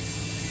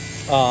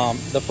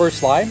the first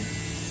slide.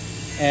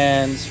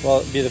 And, well,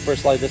 it'd be the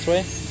first slide this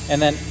way.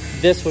 And then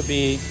this would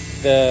be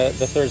the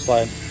third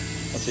slide.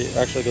 Let's see, it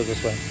actually goes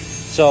this way.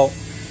 So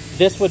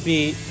this would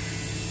be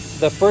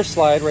the first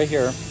slide right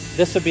here.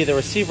 This would be the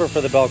receiver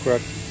for the bell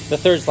crook. The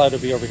third slide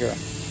would be over here.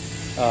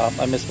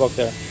 I misspoke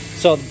there.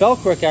 So the bell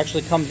crook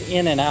actually comes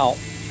in and out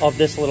of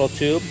this little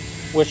tube,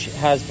 which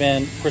has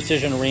been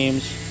precision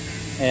reams,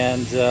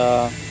 and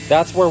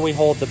that's where we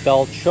hold the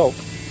bell choke.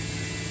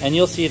 And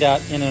you'll see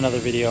that in another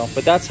video.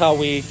 But that's how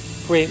we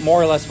create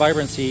more or less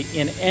vibrancy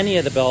in any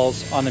of the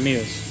bells on the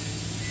Muse.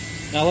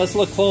 Now let's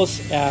look close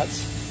at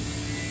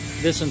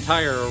this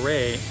entire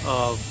array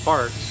of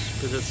parts,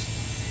 because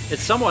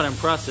it's somewhat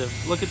impressive.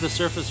 Look at the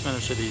surface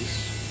finish of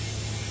these.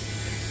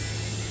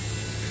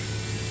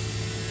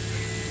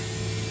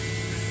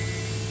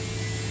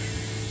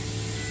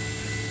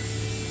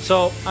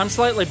 So I'm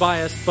slightly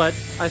biased, but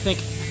I think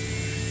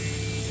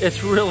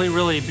it's really,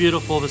 really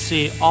beautiful to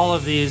see all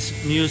of these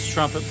Muse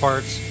trumpet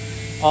parts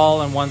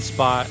all in one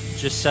spot,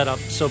 just set up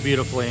so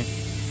beautifully.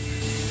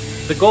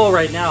 The goal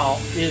right now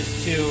is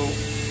to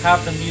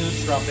have the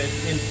Muse trumpet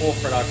in full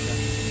production,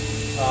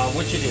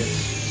 which it is.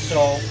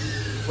 So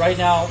right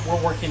now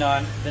we're working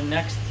on the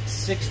next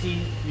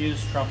 60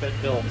 Muse trumpet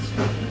builds.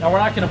 Now we're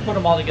not going to put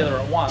them all together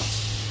at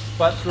once,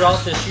 but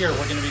throughout this year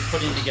we're going to be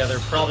putting together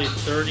probably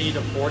 30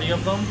 to 40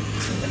 of them,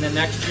 and then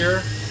next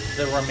year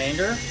the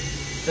remainder.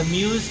 The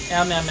Muse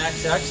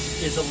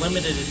MMXX is a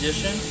limited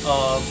edition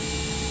of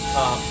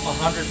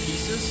 100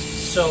 pieces,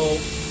 so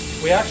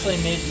we actually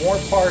made more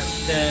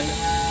parts than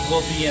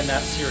will be in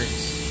that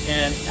series.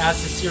 And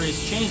as the series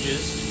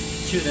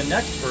changes to the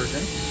next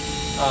version,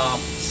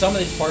 some of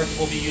these parts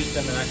will be used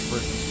in the next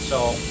version.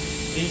 So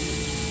these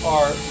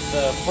are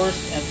the first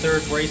and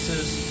third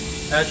braces.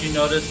 As you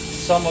notice,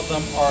 some of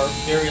them are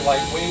very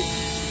lightweight.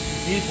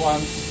 These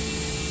ones,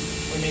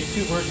 we made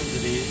two versions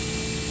of these.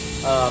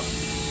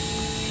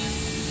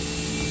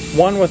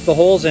 One with the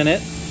holes in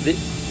it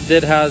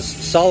that has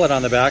solid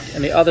on the back,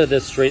 and the other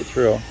that's straight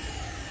through.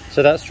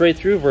 So that straight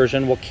through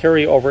version will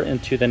carry over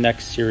into the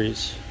next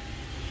series.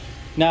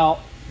 Now,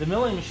 the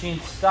milling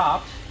machine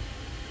stopped,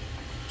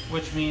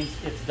 which means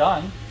it's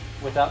done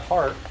with that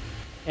part.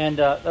 And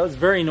that was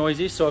very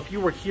noisy, so if you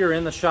were here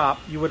in the shop,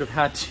 you would have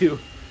had to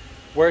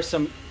wear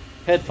some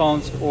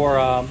headphones or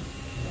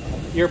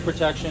ear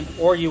protection,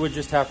 or you would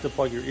just have to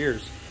plug your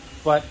ears.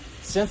 But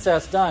since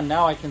that's done,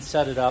 now I can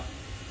set it up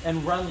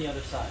and run the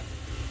other side.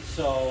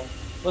 So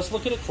let's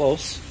look at it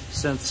close,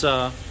 since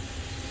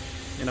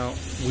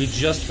we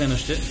just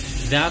finished it.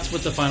 That's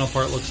what the final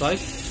part looks like.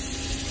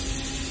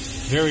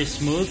 Very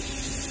smooth,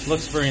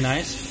 looks very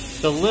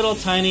nice. The little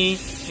tiny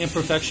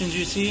imperfections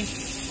you see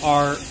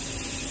are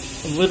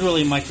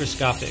literally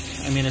microscopic.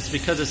 I mean, it's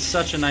because it's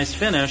such a nice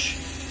finish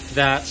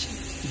that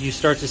you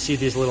start to see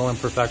these little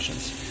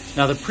imperfections.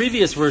 Now, the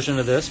previous version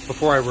of this,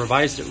 before I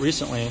revised it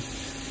recently,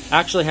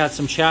 actually had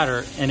some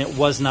chatter, and it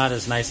was not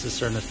as nice as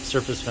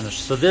surface finish.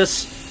 So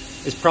this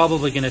is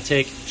probably going to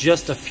take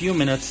just a few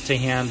minutes to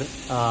hand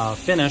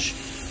finish,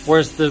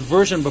 whereas the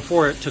version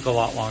before it took a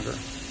lot longer.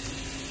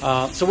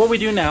 So what we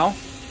do now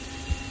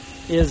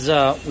is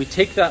we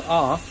take that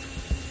off,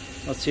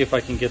 Let's see if I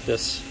can get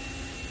this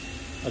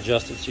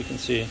adjusted so you can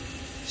see.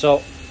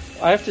 So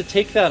I have to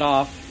take that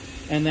off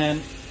and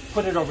then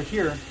put it over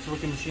here so we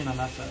can machine on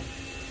that side.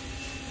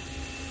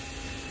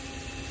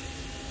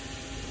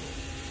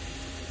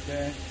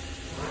 Okay.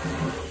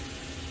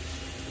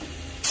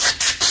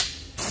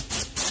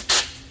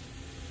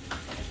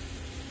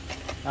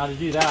 Now to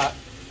do that,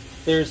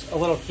 there's a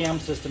little cam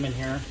system in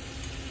here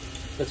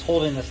that's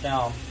holding this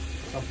down.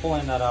 So I'm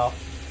pulling that out.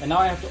 And now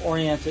I have to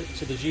orient it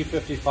to the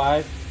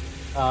G55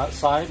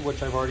 side,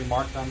 which I've already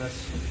marked on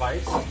this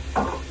vise.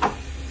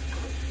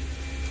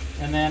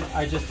 And then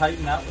I just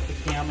tighten that with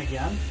the cam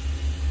again.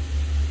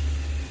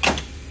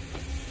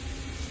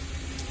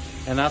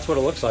 And that's what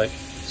it looks like.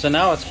 So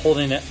now it's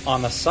holding it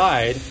on the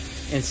side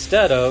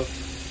instead of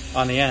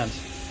on the end.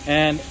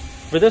 And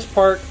for this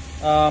part,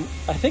 I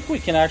think we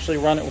can actually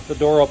run it with the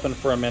door open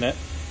for a minute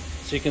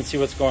so you can see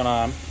what's going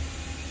on.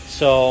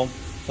 So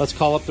let's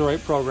call up the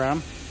right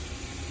program.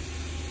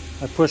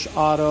 I push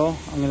auto.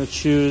 I'm going to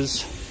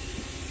choose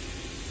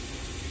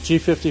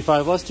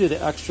G55. Let's do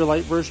the extra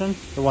light version,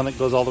 the one that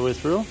goes all the way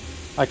through.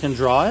 I can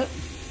draw it.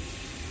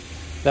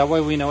 That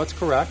way we know it's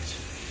correct.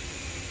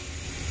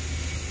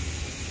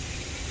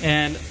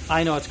 And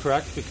I know it's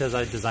correct because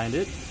I designed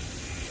it.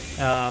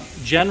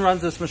 Jen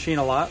runs this machine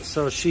a lot,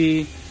 so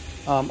she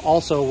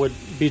also would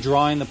be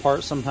drawing the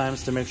part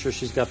sometimes to make sure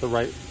she's got the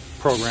right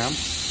program.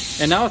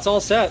 And now it's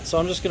all set, so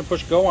I'm just going to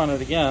push go on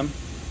it again.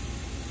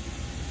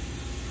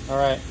 All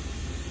right,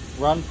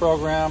 run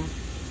program,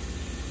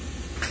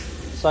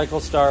 cycle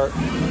start.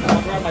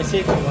 I'll grab my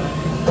safety one.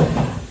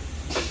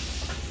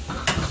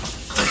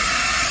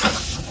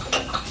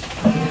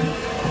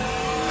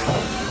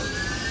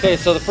 Okay,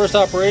 so the first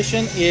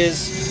operation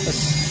is,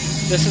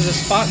 this is a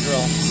spot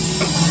drill.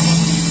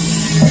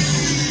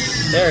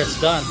 There,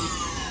 it's done.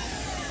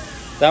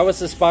 That was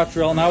the spot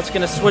drill. Now it's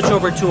going to switch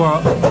over to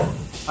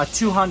a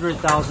 200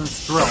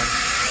 thousandths drill.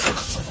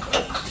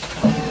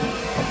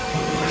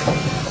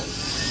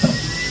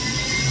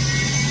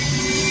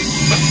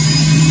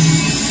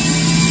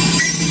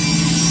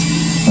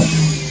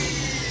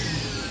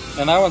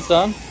 And that one's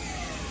done.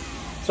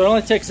 So it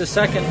only takes a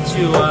second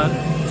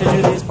to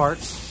do these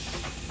parts.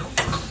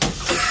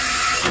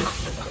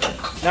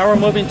 Now we're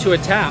moving to a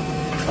tap.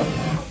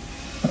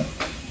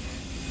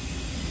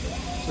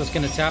 So it's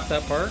going to tap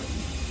that part.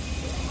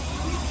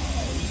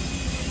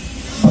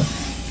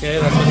 Okay,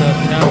 that's what that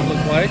tap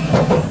looks like.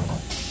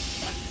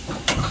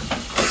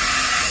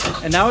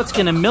 And now it's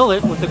going to mill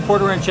it with a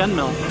 1/4" end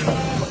mill.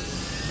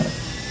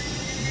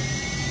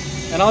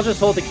 And I'll just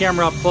hold the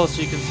camera up close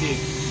so you can see.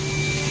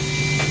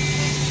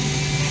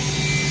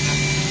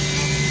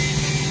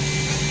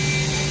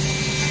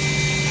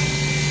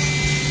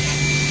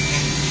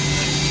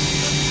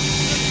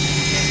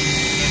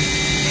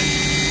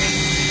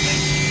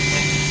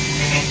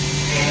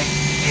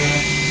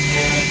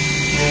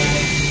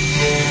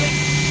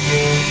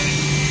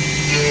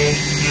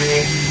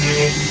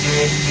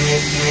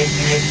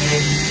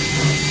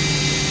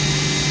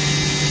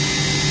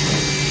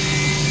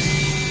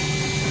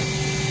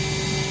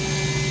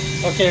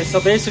 Okay, so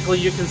basically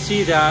you can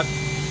see that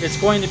it's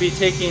going to be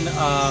taking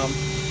a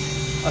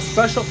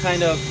special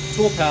kind of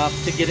tool path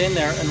to get in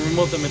there and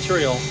remove the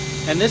material.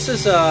 And this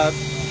is a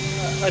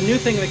new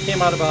thing that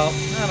came out about,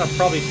 I don't know,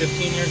 probably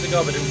 15 years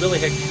ago, but it really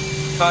had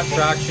caught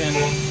traction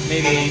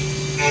maybe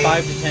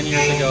 5 to 10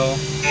 years ago.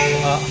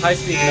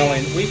 High-speed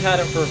milling. We've had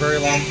it for a very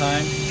long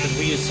time because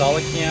we use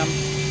solid cam,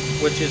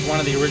 which is one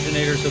of the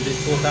originators of these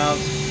tool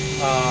paths.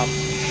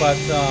 But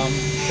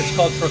it's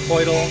called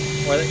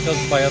trochoidal, or it goes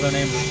by other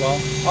names as well.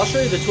 I'll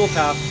show you the tool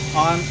path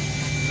on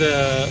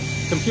the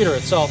computer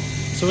itself.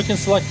 So we can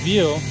select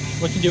view,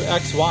 we can do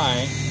X,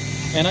 Y,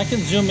 and I can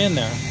zoom in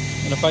there.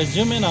 And if I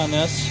zoom in on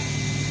this,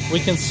 we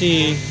can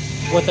see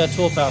what that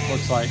tool path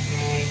looks like.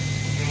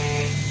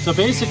 So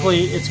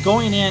basically, it's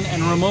going in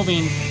and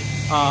removing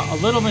a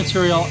little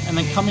material and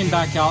then coming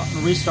back out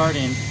and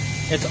restarting.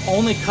 It's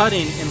only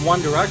cutting in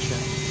one direction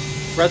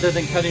rather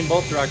than cutting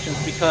both directions,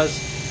 because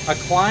a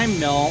climb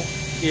mill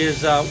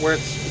is where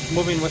it's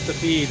moving with the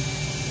feed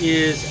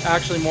is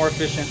actually more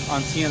efficient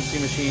on CNC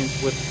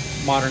machines with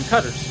modern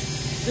cutters.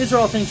 These are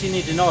all things you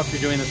need to know if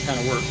you're doing this kind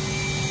of work.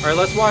 All right,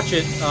 let's watch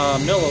it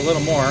mill a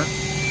little more.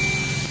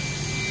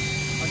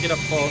 I'll get up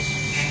close.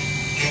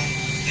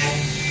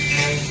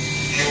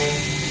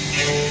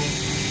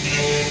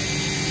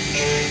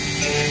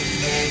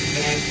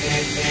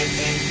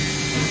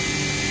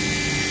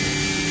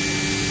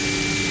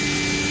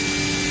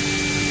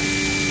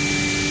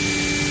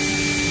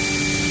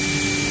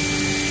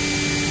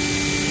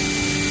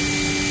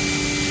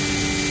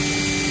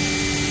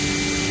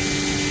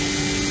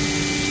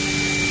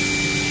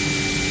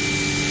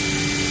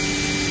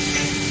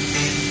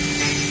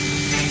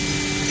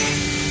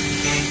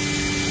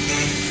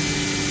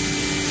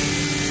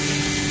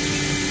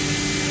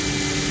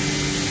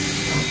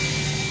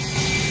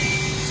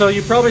 So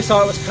you probably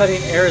saw it was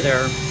cutting air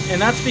there, and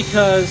that's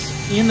because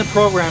in the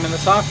program, in the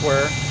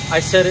software, I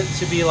set it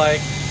to be like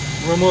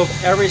remove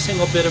every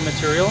single bit of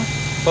material,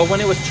 but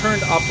when it was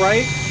turned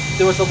upright,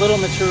 there was a little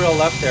material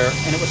left there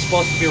and it was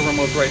supposed to be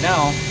removed right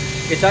now.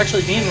 It's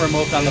actually being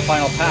removed on the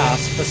final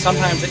pass, but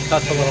sometimes it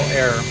cuts a little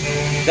air.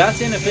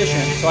 That's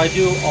inefficient, so I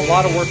do a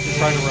lot of work to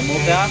try to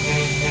remove that,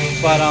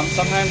 but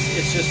sometimes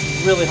it's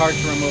just really hard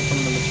to remove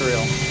from the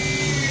material.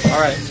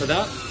 All right, so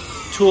that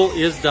tool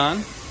is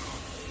done.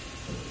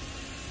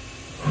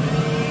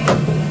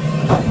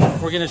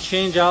 We're going to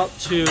change out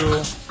to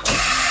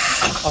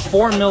a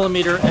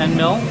 4mm end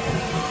mill,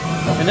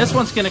 and this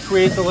one's going to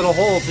create the little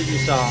holes that you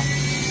saw.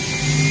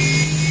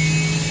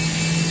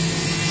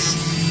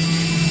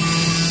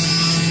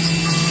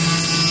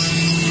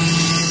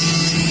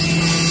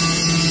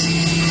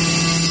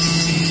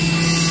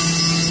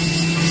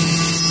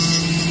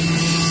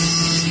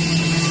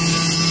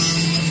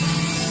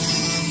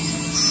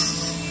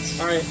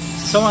 All right,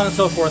 so on and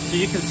so forth. So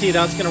you can see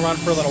that's going to run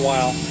for a little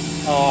while.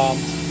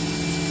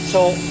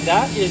 So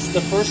that is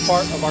the first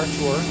part of our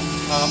tour.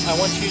 I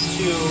want you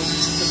to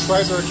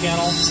subscribe to our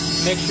channel.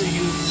 Make sure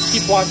you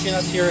keep watching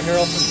us here at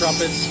Harrelson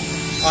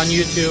Trumpets on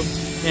YouTube.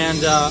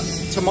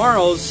 And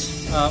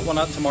tomorrow's, well,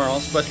 not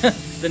tomorrow's, but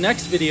the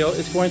next video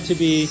is going to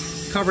be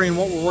covering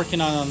what we're working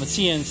on the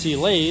CNC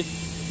lathe,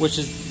 which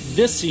is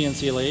this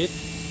CNC lathe.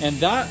 And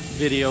that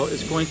video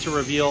is going to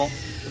reveal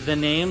the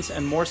names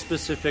and more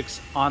specifics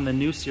on the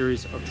new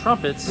series of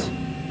trumpets,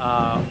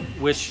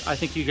 which I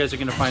think you guys are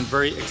going to find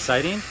very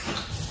exciting,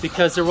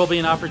 because there will be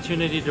an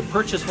opportunity to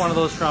purchase one of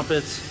those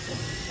trumpets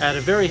at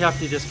a very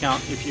hefty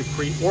discount if you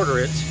pre-order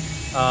it.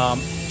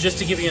 Just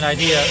to give you an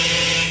idea,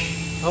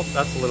 oh,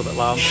 that's a little bit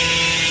loud.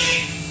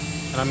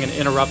 And I'm going to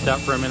interrupt that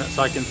for a minute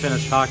so I can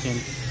finish talking.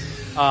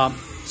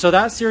 So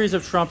that series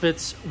of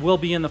trumpets will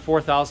be in the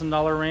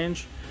 $4,000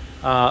 range.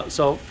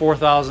 So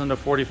 $4,000 to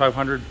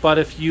 $4,500. But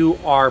if you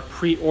are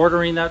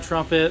pre-ordering that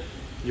trumpet,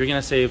 you're going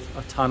to save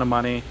a ton of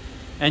money.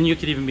 And you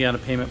could even be on a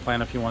payment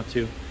plan if you want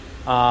to.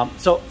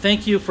 So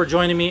thank you for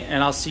joining me,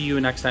 and I'll see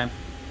you next time.